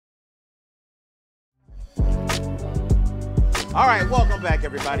All right, welcome back,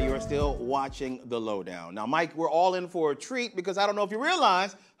 everybody. You're still watching The Lowdown. Now, Mike, we're all in for a treat because I don't know if you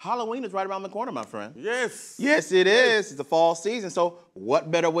realize Halloween is right around the corner, my friend. Yes. Yes, it is. It's the fall season. So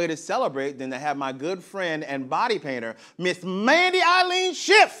what better way to celebrate than to have my good friend and body painter, Miss Mandi Ilene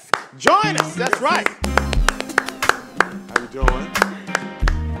Schiff, join us. That's right. How you doing?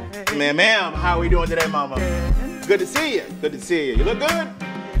 Ma'am, how are we doing today, mama? Good to see you. Good to see you. You look good?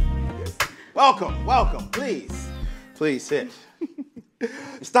 Yes. Welcome, welcome. Please sit.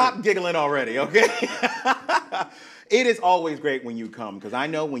 Stop giggling already, okay? It is always great when you come because I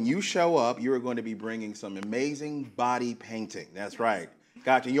know when you show up, you are going to be bringing some amazing body painting. That's right.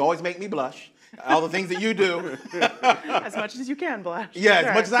 Gotcha. You always make me blush. All the things that you do. As much as you can, blush. Yeah,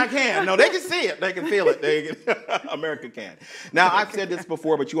 as much as I can. No, they can see it. They can feel it. America can. Now, I've said this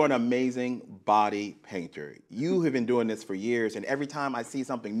before, but you are an amazing body painter. You have been doing this for years, and every time I see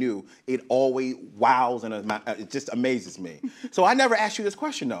something new, it always wows and it just amazes me. So I never asked you this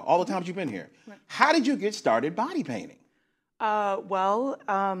question, though, all the times you've been here. How did you get started body painting? I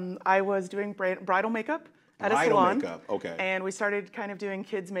was doing bridal makeup at a Bridal salon. makeup, okay. And we started kind of doing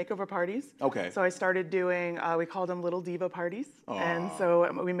kids makeover parties. Okay. So I started doing, we called them little diva parties. Aww. And so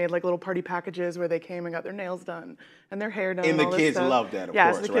we made like little party packages where they came and got their nails done and their hair done. And the all this kids stuff. loved that, of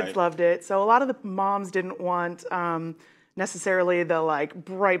yeah, course, so the kids loved it. So a lot of the moms didn't want necessarily the like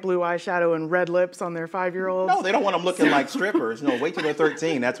bright blue eyeshadow and red lips on their 5-year-olds. No, they don't want them looking like strippers. No, wait till they're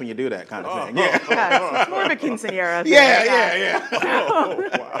 13. That's when you do that kind of thing. Yeah. Yeah, it's more of a quinceañera thing. Yeah. Oh,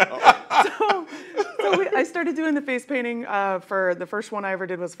 wow. So I started doing the face painting for the first one I ever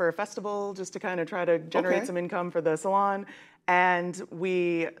did was for a festival, just to kind of try to generate some income for the salon. And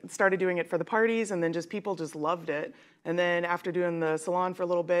we started doing it for the parties, and then people just loved it. And then after doing the salon for a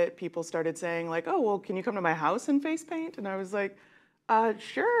little bit, people started saying like, "Oh, well, can you come to my house and face paint?" And I was like,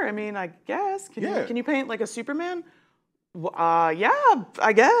 "Sure. I mean, I guess. Can you paint like a Superman?" Yeah,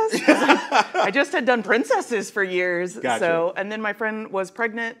 I guess. I just had done princesses for years. Gotcha. So, and then my friend was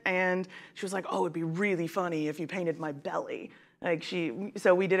pregnant and she was like, "Oh, it'd be really funny if you painted my belly."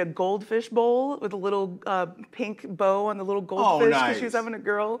 So we did a goldfish bowl with a little pink bow on the little goldfish because she was having a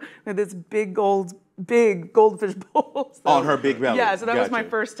girl with this big goldfish bowl. So, on her big belly. Yeah, so that was my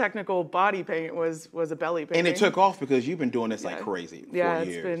first technical body paint was a belly painting. And it took off because you've been doing this like crazy for years.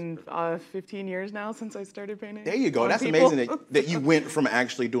 It's been 15 years now since I started painting. There you go. That's amazing that you went from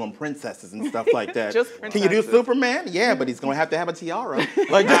actually doing princesses and stuff like that. Just princesses. Can you do Superman? Yeah, but he's going to have a tiara.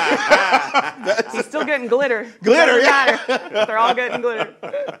 Like He's still getting glitter. Glitter, yeah. They're all getting glitter.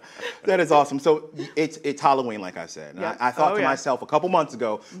 That is awesome. So it's Halloween, like I said. And I thought to myself a couple months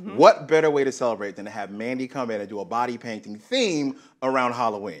ago, what better way to celebrate than to have Mandi come in and do a body painting theme around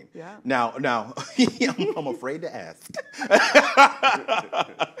Halloween? Yeah. Now, I'm afraid to ask.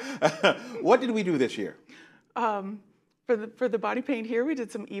 What did we do this year? For the body paint here, we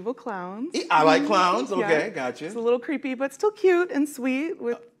did some evil clowns. I like clowns. Okay, Yeah. gotcha. It's a little creepy, but still cute and sweet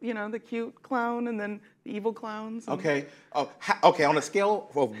with, the cute clown and then the evil clowns. Okay. Okay, on a scale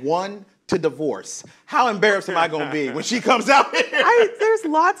of 1 to divorce, how embarrassed am I going to be when she comes out here? There's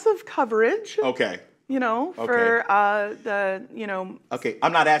lots of coverage. Okay. For the. Okay,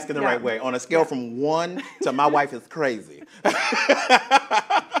 I'm not asking the right way. On a scale from 1 to my wife is crazy.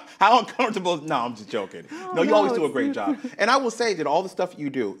 How uncomfortable? No, I'm just joking. No, you always do a great job. And I will say that all the stuff you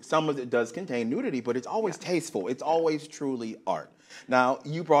do, some of it does contain nudity, but it's always tasteful. It's always truly art. Now,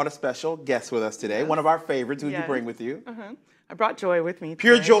 you brought a special guest with us today, one of our favorites. Who did you bring with you? I brought Joy with me.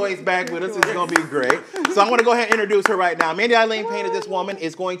 Pure Joy is back with us. It's going to be great. So I'm going to go ahead and introduce her right now. Mandi Ilene painted this woman.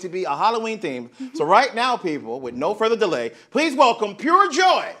 It's going to be a Halloween theme. So right now, people, with no further delay, please welcome Pure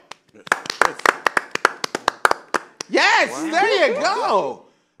Joy. Yes, there you go.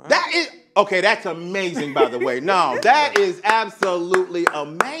 That is, okay, that's amazing, by the way. No, that is absolutely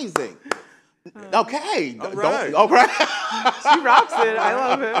amazing. Okay. All right. All right. She rocks it. I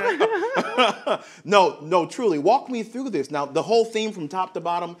love it. No, truly. Walk me through this. Now, the whole theme from top to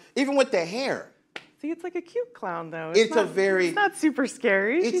bottom, even with the hair. See, it's like a cute clown, though. It's not super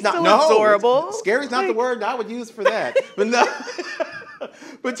scary. It's She's not still adorable. Scary's not the word I would use for that. But no.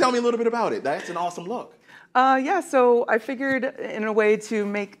 But tell me a little bit about it. That's an awesome look. So I figured in a way to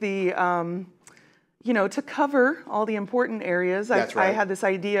make the, to cover all the important areas. That's right. I had this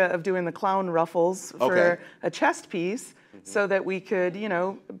idea of doing the clown ruffles for a chest piece so that we could,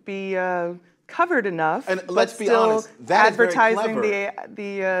 be covered enough. And let's be honest, that is very advertising clever.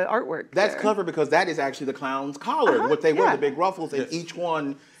 the artwork. That's clever because that is actually the clown's collar. What they wear, the big ruffles, and each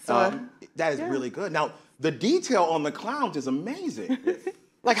one, that is really good. Now, the detail on the clowns is amazing.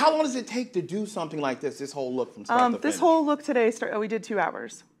 Like, how long does it take to do something like this whole look from start to finish? This whole look today, we did 2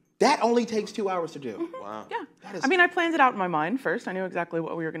 hours. That only takes 2 hours to do. Wow. Yeah. That is- I mean, I planned it out in my mind first. I knew exactly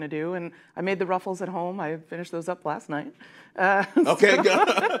what we were going to do, and I made the ruffles at home. I finished those up last night. Okay,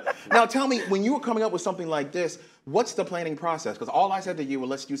 good. Now tell me, when you were coming up with something like this, what's the planning process? Because all I said to you was,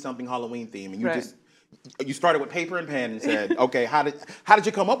 let's do something Halloween themed, and you you started with paper and pen and said, okay, how did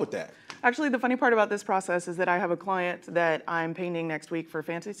you come up with that? Actually, the funny part about this process is that I have a client that I'm painting next week for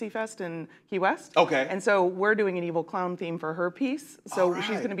Fantasy Fest in Key West. Okay. And so we're doing an evil clown theme for her piece. So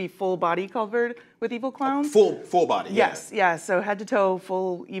she's going to be full body covered with evil clowns. Full body. Yes, yeah. So head to toe,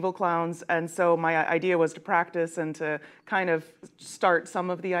 full evil clowns. And so my idea was to practice and to kind of start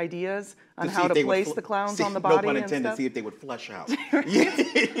some of the ideas on how to place the clowns on the body. No pun intended. See if they would flesh out.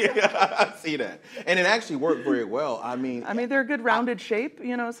 Yeah, I see that, and it actually worked very well. I mean, they're a good rounded shape,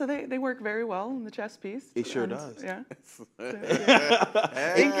 you know, so they work very well in the chest piece. It sure does. Yeah.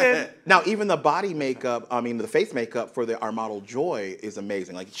 Now, even the body makeup, the face makeup for our model Joy is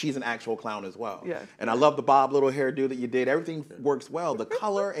amazing. Like, she's an actual clown as well. Yeah. And I love the bob little hairdo that you did. Everything works well. The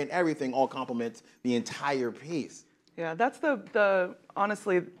color and everything all complements the entire piece. Yeah, that's the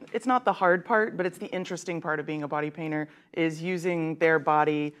honestly, it's not the hard part, but it's the interesting part of being a body painter is using their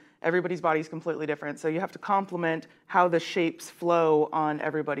body. Everybody's body is completely different, so you have to complement how the shapes flow on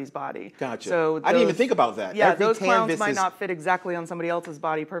everybody's body. Gotcha. So I didn't even think about that. Yeah, Every those clowns canvas might not fit exactly on somebody else's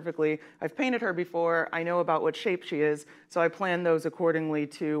body perfectly. I've painted her before. I know about what shape she is, so I plan those accordingly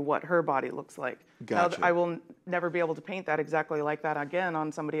to what her body looks like. Gotcha. Now, I will never be able to paint that exactly like that again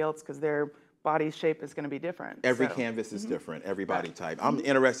on somebody else because their body shape is going to be different. Every canvas is different, every body type. I'm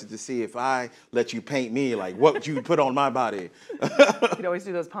interested to see if I let you paint me, like what would you put on my body? You could always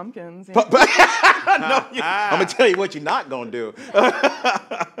do those pumpkins. No, I'm going to tell you what you're not going to do.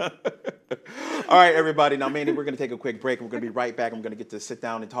 All right, everybody. Now, Mandi, we're going to take a quick break. We're going to be right back. I'm going to get to sit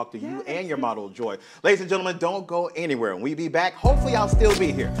down and talk to you and your model, Joy. Ladies and gentlemen, don't go anywhere. When we be back, hopefully I'll still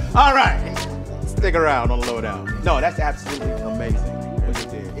be here. All right. Stick around on the Lowdown. No, that's absolutely amazing. What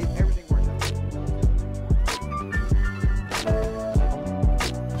you did. Everything worked out.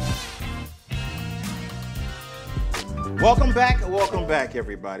 Welcome back,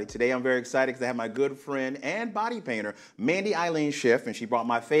 everybody. Today I'm very excited because I have my good friend and body painter, Mandi Ilene Schiff, and she brought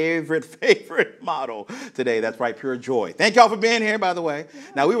my favorite model today. That's right, Pure Joy. Thank y'all for being here, by the way. Yeah.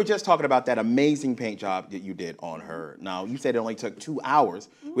 Now, we were just talking about that amazing paint job that you did on her. Now, you said it only took 2 hours,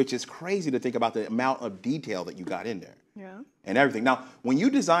 which is crazy to think about the amount of detail that you got in there. Yeah. And everything. Now, when you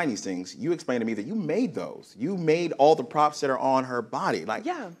design these things, you explained to me that you made those. You made all the props that are on her body. Like,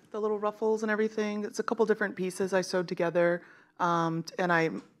 yeah, the little ruffles and everything. It's a couple different pieces I sewed together, and I,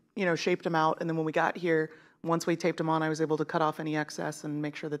 shaped them out. And then when we got here, once we taped them on, I was able to cut off any excess and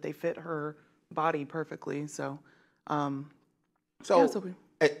make sure that they fit her body perfectly. So,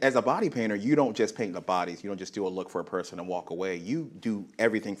 as a body painter, you don't just paint the bodies. You don't just do a look for a person and walk away. You do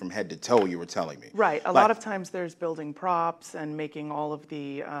everything from head to toe, you were telling me. Right. A lot of times there's building props and making all of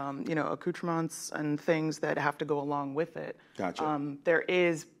the, accoutrements and things that have to go along with it. Gotcha. There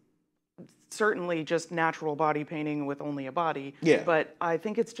is certainly just natural body painting with only a body. Yeah. But I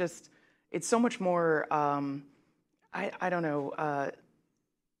think it's so much more, I don't know,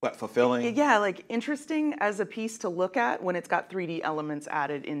 what, fulfilling? Yeah, like interesting as a piece to look at when it's got 3D elements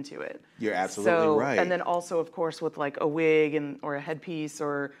added into it. You're absolutely right. And then also, of course, with like a wig or a headpiece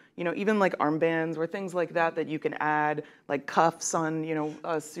or, even like armbands or things like that you can add, like cuffs on,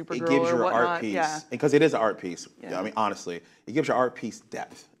 a Supergirl It gives or your whatnot. art piece. Yeah. Because it is an art piece. Yeah. I mean, honestly, it gives your art piece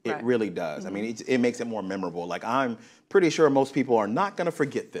depth. It really does. I mean, it makes it more memorable. Like, I'm pretty sure most people are not going to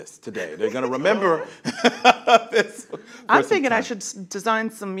forget this today. They're going to remember this. I'm thinking I should design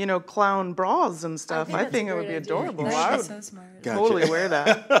some, clown bras and stuff. I think it would be idea. adorable. That I would would be so smart. totally wear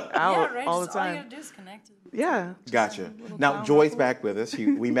that out all the All you time. gotta do is connect it. Yeah. Gotcha. Now, Joy's back with us.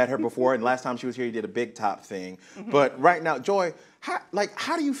 We met her before, and last time she was here, you did a big top thing. But right now, Joy,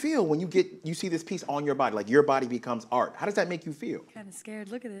 how do you feel when you see this piece on your body? Like, your body becomes art. How does that make you feel? Kind of scared.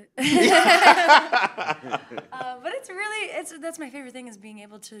 Look at it. But that's my favorite thing is being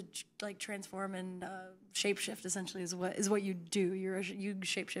able to like transform and shapeshift. Essentially, is what you do. You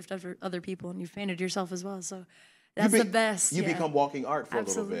shapeshift other people, and you've painted yourself as well. So. That's the best. You become walking art for a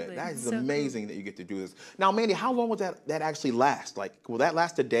little bit. That is amazing that you get to do this. Now, Mandi, how long will that actually last? Like, will that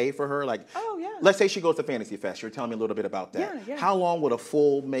last a day for her? Like, oh yeah. Let's say she goes to Fantasy Fest. You're telling me a little bit about that. Yeah. How long would a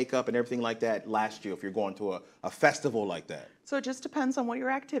full makeup and everything like that last you if you're going to a festival like that? So it just depends on what your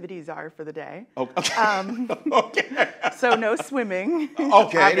activities are for the day. Okay. Okay. So no swimming.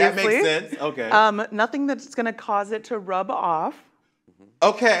 Okay, that makes sense. Okay. Nothing that's going to cause it to rub off.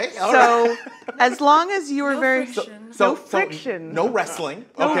 Okay. All right. So as long as you are very friction. no friction, no wrestling.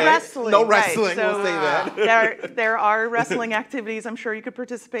 no Okay. wrestling, No right. wrestling. So, We'll say that. there are wrestling activities. I'm sure you could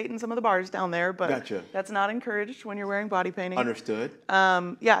participate in some of the bars down there, but Gotcha. that's not encouraged when you're wearing body painting. Understood.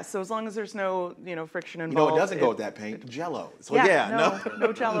 Yeah. So as long as there's no friction You involved. know, it doesn't go with that paint. Jello. So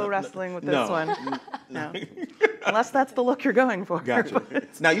no Jello wrestling with this No. one. No. Unless that's the look you're going for. Gotcha.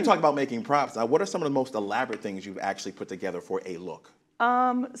 Now you talk about making props. Now, what are some of the most elaborate things you've actually put together for a look?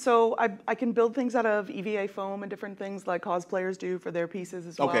 So I can build things out of EVA foam and different things like cosplayers do for their pieces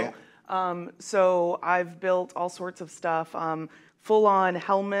as well. Okay. So I've built all sorts of stuff. Full-on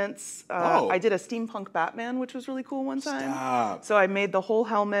helmets. I did a steampunk Batman, which was really cool one time. Stop. So I made the whole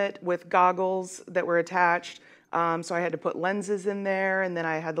helmet with goggles that were attached. So I had to put lenses in there, and then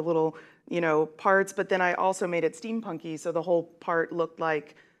I had the little, parts. But then I also made it steampunky, so the whole part looked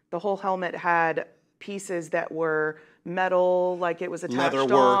like the whole helmet had pieces that were metal, like it was attached Leather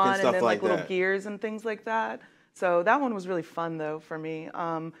work on, and stuff then like little that. gears and things like that. So that one was really fun though for me.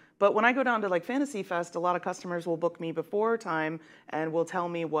 But when I go down to like Fantasy Fest, a lot of customers will book me before time and will tell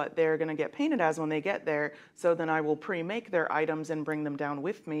me what they're gonna get painted as when they get there. So then I will pre-make their items and bring them down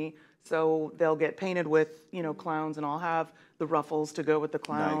with me. So they'll get painted with, clowns, and I'll have the ruffles to go with the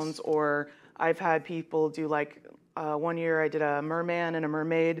clowns. Nice. Or I've had people do like, one year I did a merman and a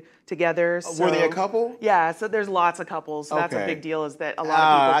mermaid together. So, Were they a couple? Yeah, so there's lots of couples. So that's a Okay. big deal, is that a lot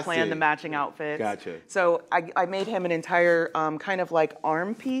of I people plan see. the matching outfits. Gotcha. So I made him an entire kind of like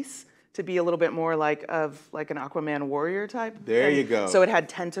arm piece to be a little bit more like an Aquaman warrior type. There you go. So it had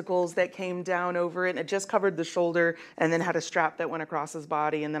tentacles that came down over it, and it just covered the shoulder, and then had a strap that went across his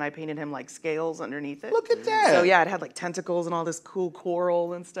body, and then I painted him like scales underneath it. Look at that. So yeah, it had like tentacles and all this cool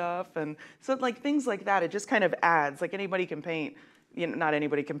coral and stuff, and so like things like that. It just kind of adds. Like anybody can paint. Not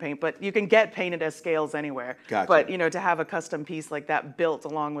anybody can paint, but you can get painted as scales anywhere. Gotcha. But to have a custom piece like that built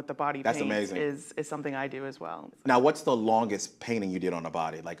along with the body That's paint amazing. is something I do as well. Now, what's the longest painting you did on a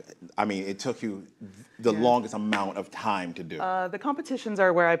body? Like, I mean, it took you the longest amount of time to do. The competitions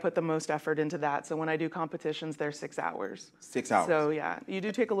are where I put the most effort into that. So when I do competitions, they're 6 hours. 6 hours. So yeah, you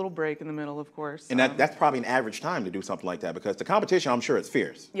do take a little break in the middle, of course. And that's probably an average time to do something like that, because the competition, I'm sure, is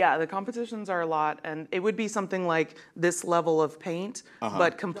fierce. Yeah, the competitions are a lot, and it would be something like this level of paint,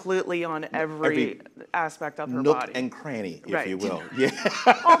 but completely on every aspect of her Nook body. and cranny, if Right. you will. Yeah.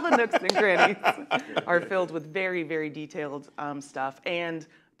 All the nooks and crannies are filled with very, very detailed stuff, and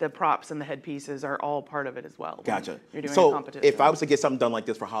the props and the headpieces are all part of it as well. when Gotcha. You're doing a So competition. if I was to get something done like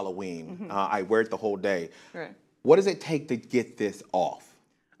this for Halloween, I wear it the whole day. Right. What does it take to get this off?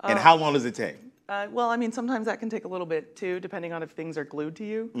 And how long does it take? Well, I mean, sometimes that can take a little bit too, depending on if things are glued to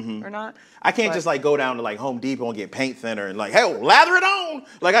you or not. I can't But- just like go down to like Home Depot and get paint thinner and like, hey, lather it on.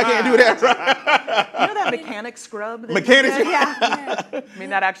 Like I can't do that. You know that mechanic scrub? that- Mechanic scrub? Yeah. I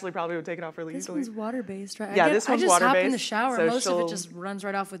mean, that actually probably would take it off really This easily. one's water-based, right? Yeah, this one's I just hop in the water-based, shower. so Most of she'll- it just runs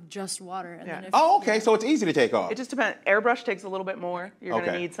right off with just water. And Yeah. then if, Oh, okay. So it's easy to take off. It just depends. Airbrush takes a little bit more. You're going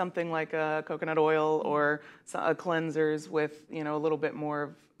Okay. to need something like a coconut oil or cleansers with, a little bit more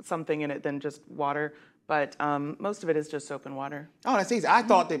of something in it than just water. But most of it is just soap and water. Oh, that's easy. I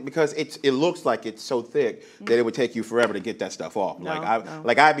thought that because it looks like it's so thick that it would take you forever to get that stuff off. No,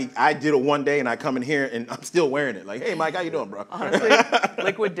 I did it one day and I come in here and I'm still wearing it. Like, hey, Mike, how you doing, bro? Honestly,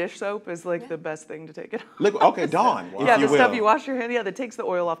 liquid dish soap is like the best thing to take it off. Okay, Dawn. Yeah, if you the stuff will. you wash your hand, that takes the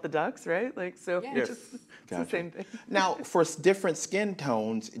oil off the ducks, right? Like, so Yeah. it's just it's the same thing. Now, for different skin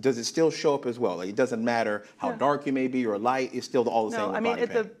tones, does it still show up as well? Like, it doesn't matter how dark you may be or light, it's still all the same No, with I mean, body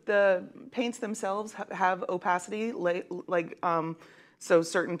paint. the paints themselves have opacity, so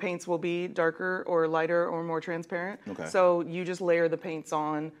certain paints will be darker or lighter or more transparent. Okay. So you just layer the paints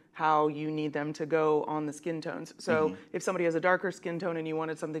on how you need them to go on the skin tones. So if somebody has a darker skin tone and you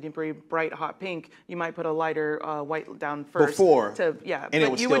wanted something to be bright, hot pink, you might put a lighter white down first. Before, and it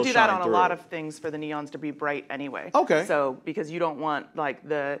but would you would still do that shine on a lot through. of things for the neons to be bright anyway. Okay. So because you don't want like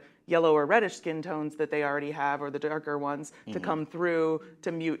the yellow or reddish skin tones that they already have, or the darker ones, to come through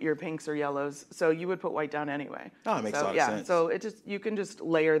to mute your pinks or yellows. So you would put white down anyway. Oh, it makes a lot of yeah, sense. So you can just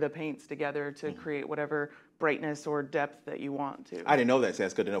layer the paints together to create whatever brightness or depth that you want to. I didn't know that, so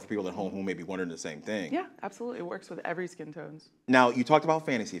that's good to know for people at home who may be wondering the same thing. Yeah, absolutely. It works with every skin tones. Now, you talked about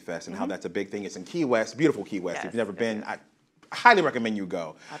Fantasy Fest and how that's a big thing. It's in Key West, beautiful Key West. If Yes, you've never yes, been, yes. I highly recommend you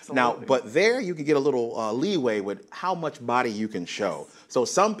go. Now, Absolutely. but there you can get a little leeway with how much body you can show. So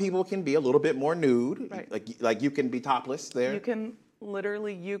some people can be a little bit more nude, Right. like you can be topless there.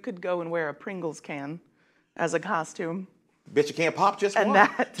 You could go and wear a Pringles can as a costume. Bitch, you can't pop just And one.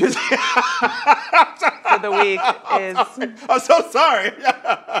 that Just- for the week is I'm so sorry.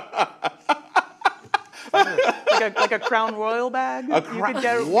 like like a Crown Royal bag. You crown- could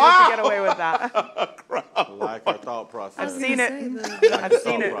get, Wow! you could get away with that. I like her thought process. I've seen it. Like her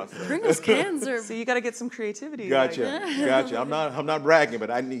seen thought it. process. Pringles cans are. So you got to get some creativity. Gotcha, gotcha. I'm not bragging, but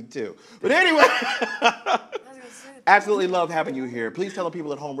I need to. But anyway, absolutely love having you here. Please tell the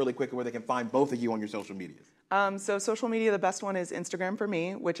people at home really quickly where they can find both of you on your social medias. So social media, the best one is Instagram for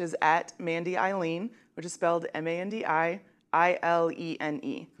me, which is at Mandi Ilene, which is spelled MandiIlene.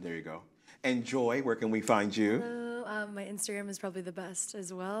 There you go. And Joy, where can we find you? My Instagram is probably the best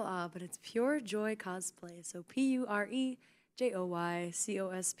as well, but it's pure Joy Cosplay. So PureJoyCosplay.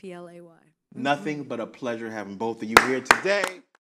 Nothing but a pleasure having both of you here today.